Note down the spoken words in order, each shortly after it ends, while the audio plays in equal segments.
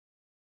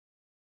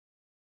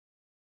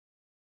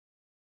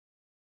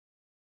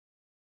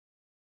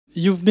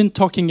you've been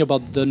talking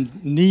about the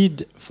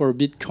need for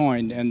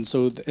Bitcoin, and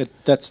so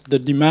that's the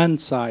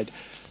demand side.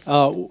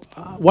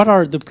 What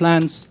are the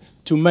plans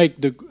to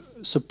make the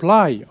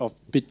supply of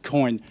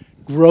Bitcoin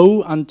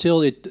grow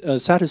until it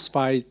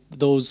satisfies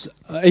those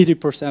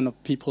 80%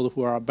 of people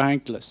who are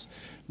bankless?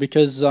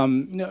 Because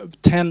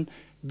 10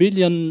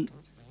 billion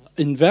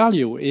in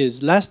value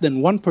is less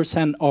than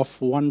 1% of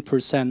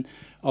 1%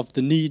 of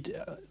the need.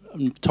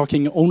 I'm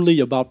talking only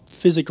about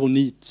physical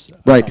needs.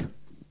 Right.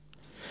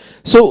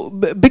 So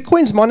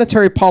Bitcoin's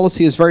monetary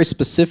policy is very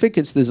specific.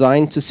 It's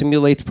designed to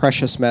simulate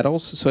precious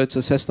metals. So it's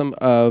a system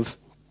of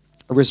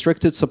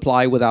restricted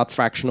supply without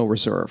fractional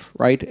reserve,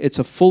 right? It's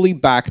a fully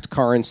backed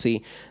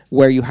currency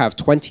where you have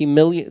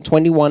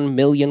 21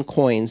 million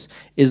coins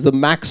is the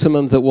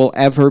maximum that will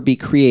ever be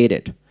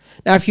created.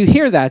 Now, if you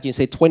hear that, you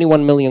say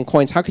 21 million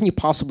coins, how can you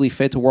possibly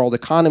fit a world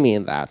economy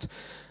in that?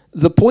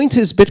 The point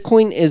is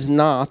Bitcoin is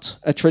not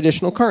a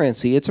traditional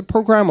currency. It's a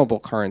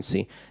programmable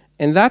currency.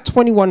 And that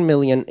 21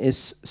 million is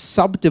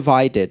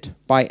subdivided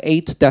by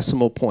 8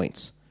 decimal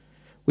points,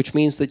 which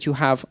means that you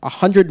have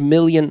 100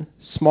 million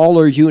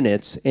smaller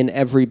units in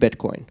every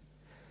Bitcoin.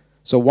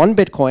 So one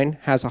Bitcoin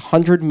has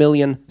 100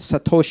 million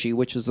satoshi,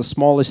 which is the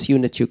smallest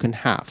unit you can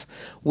have.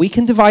 We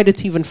can divide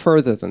it even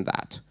further than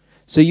that.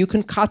 So you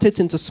can cut it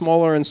into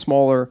smaller and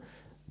smaller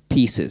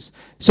pieces.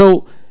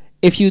 So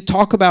if you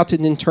talk about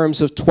it in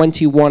terms of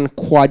 21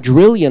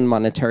 quadrillion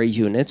monetary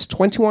units,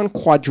 21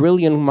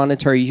 quadrillion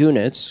monetary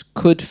units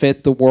could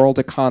fit the world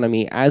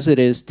economy as it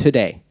is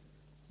today,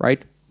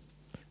 right?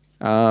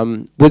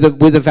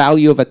 With a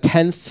value of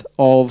 1/10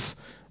 of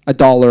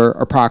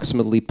 $1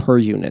 approximately per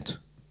unit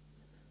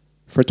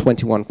for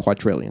 21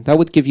 quadrillion. That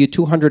would give you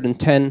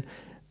 $210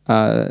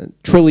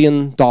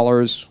 trillion,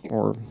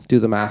 or do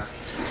the math.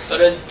 But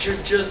as you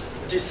just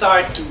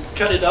decide to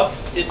cut it up,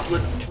 it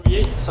would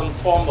create some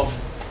form of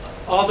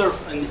other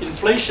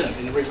inflation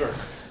in reverse.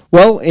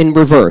 Well, in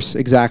reverse,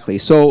 exactly.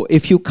 So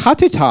if you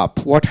cut it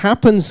up, what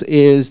happens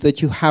is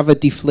that you have a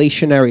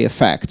deflationary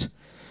effect.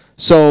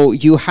 So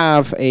you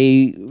have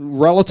a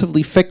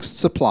relatively fixed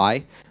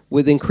supply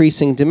with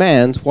increasing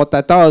demand. What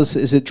that does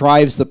is it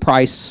drives the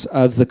price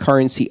of the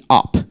currency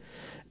up.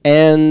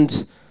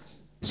 And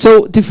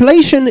so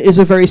deflation is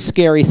a very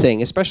scary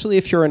thing, especially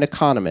if you're an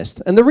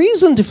economist. And the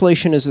reason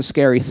deflation is a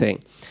scary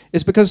thing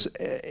is because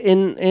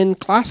in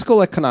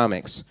classical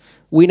economics,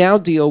 we now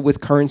deal with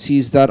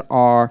currencies that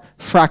are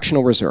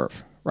fractional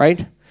reserve,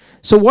 right?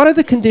 So what are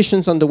the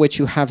conditions under which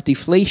you have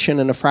deflation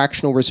in a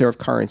fractional reserve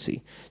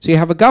currency? So you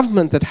have a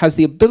government that has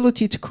the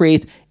ability to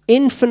create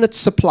infinite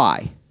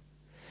supply.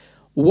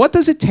 What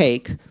does it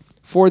take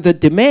for the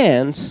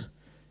demand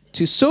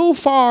to so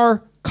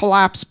far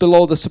collapse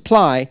below the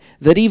supply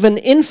that even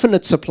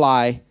infinite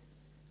supply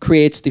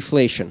creates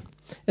deflation?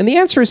 And the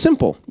answer is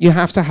simple. You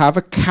have to have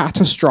a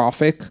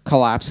catastrophic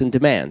collapse in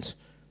demand.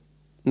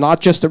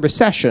 Not just a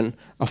recession,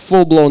 a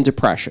full-blown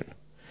depression.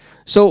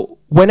 So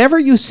whenever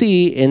you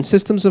see in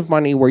systems of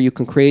money where you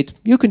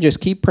can just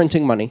keep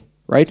printing money,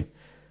 right?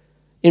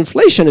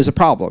 Inflation is a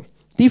problem.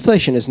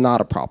 Deflation is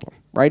not a problem,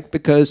 right?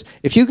 Because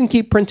if you can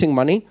keep printing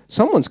money,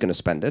 someone's going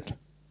to spend it.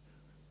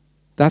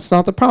 That's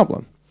not the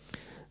problem.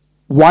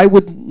 Why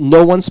would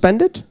no one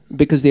spend it?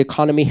 Because the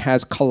economy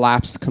has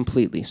collapsed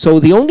completely. So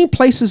the only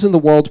places in the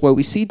world where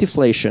we see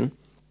deflation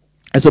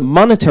as a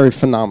monetary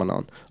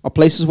phenomenon are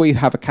places where you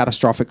have a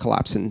catastrophic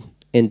collapse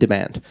in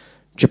demand.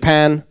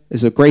 Japan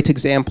is a great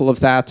example of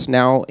that,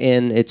 now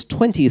in its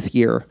 20th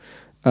year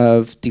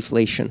of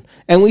deflation.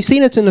 And we've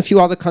seen it in a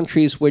few other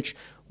countries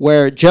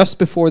where just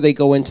before they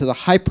go into the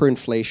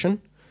hyperinflation,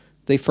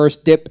 they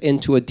first dip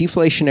into a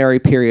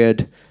deflationary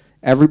period.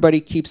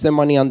 Everybody keeps their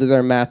money under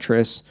their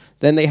mattress.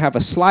 Then they have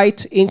a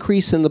slight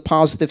increase in the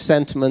positive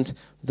sentiment.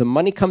 The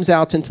money comes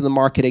out into the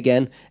market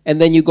again. And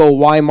then you go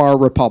Weimar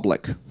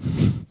Republic.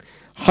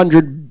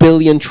 100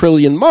 billion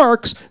trillion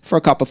marks for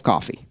a cup of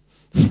coffee,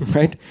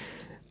 right?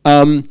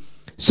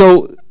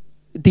 So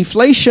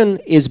deflation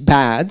is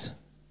bad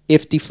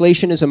if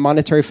deflation is a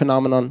monetary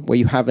phenomenon where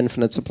you have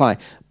infinite supply.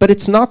 But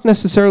it's not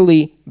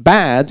necessarily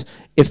bad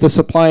if the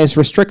supply is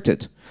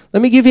restricted.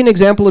 Let me give you an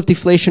example of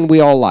deflation we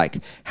all like.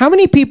 How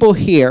many people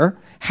here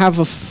have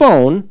a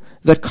phone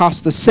that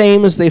costs the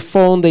same as the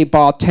phone they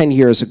bought 10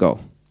 years ago?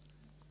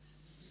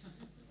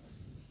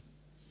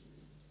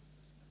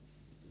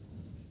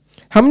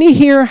 How many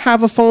here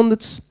have a phone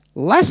that's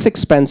less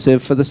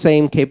expensive for the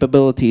same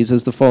capabilities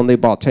as the phone they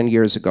bought 10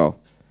 years ago?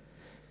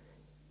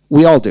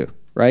 We all do,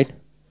 right?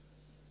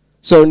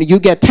 So you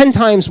get 10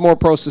 times more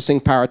processing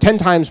power, 10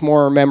 times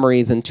more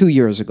memory than 2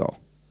 years ago.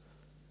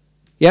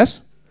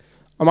 Yes?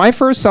 My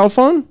first cell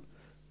phone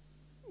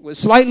was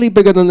slightly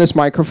bigger than this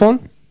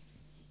microphone.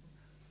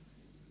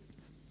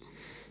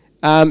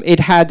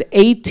 It had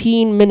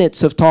 18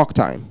 minutes of talk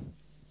time.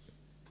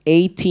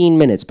 18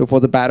 minutes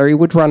before the battery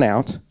would run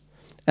out.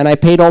 And I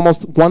paid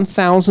almost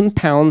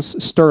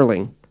 £1,000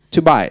 sterling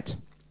to buy it.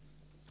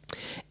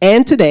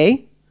 And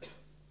today,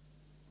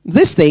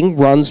 this thing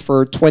runs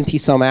for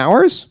 20-some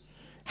hours,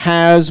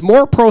 has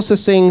more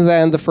processing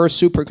than the first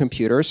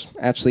supercomputers,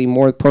 actually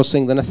more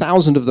processing than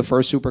 1,000 of the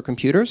first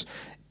supercomputers,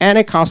 and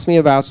it cost me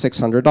about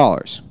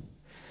 $600.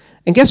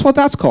 And guess what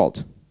that's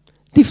called?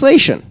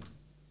 Deflation.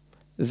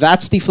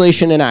 That's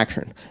deflation in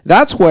action.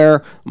 That's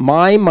where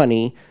my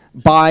money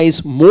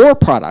buys more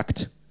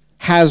product,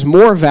 has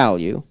more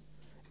value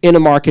in a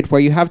market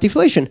where you have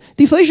deflation.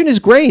 Deflation is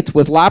great.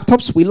 With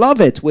laptops, we love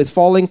it. With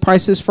falling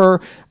prices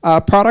for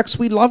products,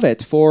 we love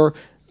it. For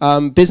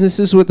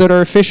businesses that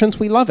are efficient,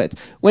 we love it.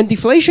 When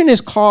deflation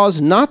is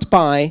caused not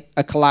by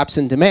a collapse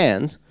in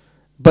demand,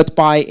 but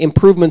by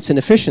improvements in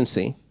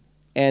efficiency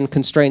and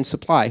constrained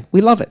supply, we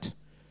love it.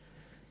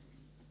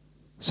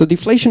 So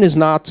deflation is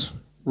not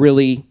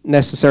really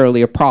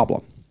necessarily a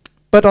problem.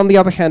 But on the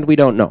other hand, we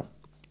don't know.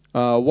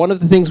 One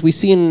of the things we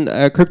see in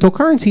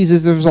cryptocurrencies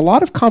is there's a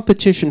lot of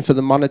competition for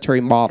the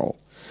monetary model.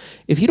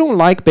 If you don't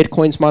like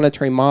Bitcoin's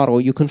monetary model,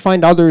 you can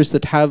find others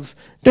that have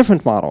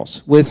different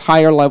models with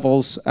higher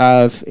levels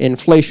of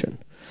inflation.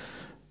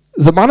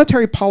 The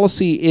monetary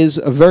policy is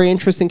a very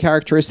interesting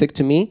characteristic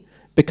to me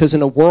because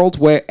in a world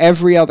where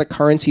every other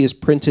currency is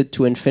printed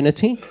to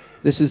infinity,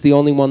 this is the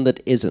only one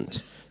that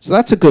isn't. So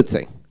that's a good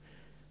thing.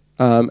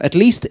 At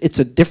least it's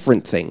a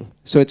different thing,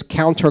 so it's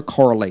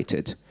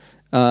counter-correlated.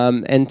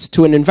 And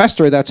to an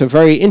investor, that's a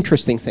very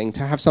interesting thing,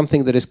 to have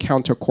something that is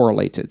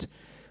counter-correlated.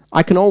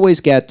 I can always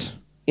get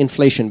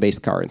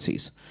inflation-based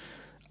currencies.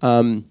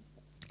 When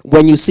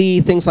you see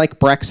things like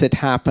Brexit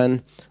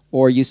happen,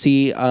 or you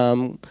see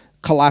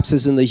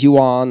collapses in the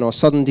yuan, or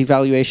sudden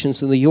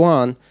devaluations in the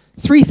yuan,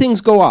 three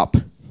things go up.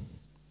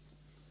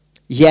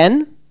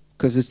 Yen,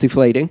 because it's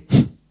deflating,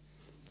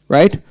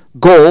 right?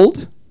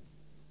 Gold,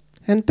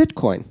 and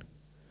Bitcoin.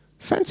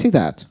 Fancy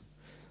that.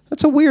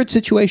 That's a weird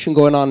situation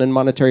going on in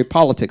monetary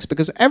politics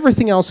because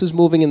everything else is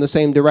moving in the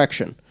same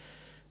direction.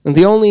 And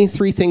the only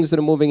three things that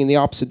are moving in the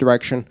opposite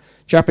direction,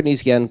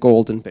 Japanese yen,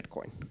 gold, and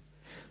Bitcoin.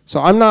 So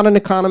I'm not an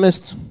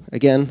economist.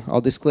 Again,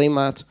 I'll disclaim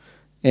that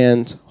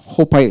and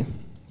hope I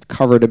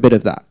covered a bit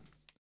of that.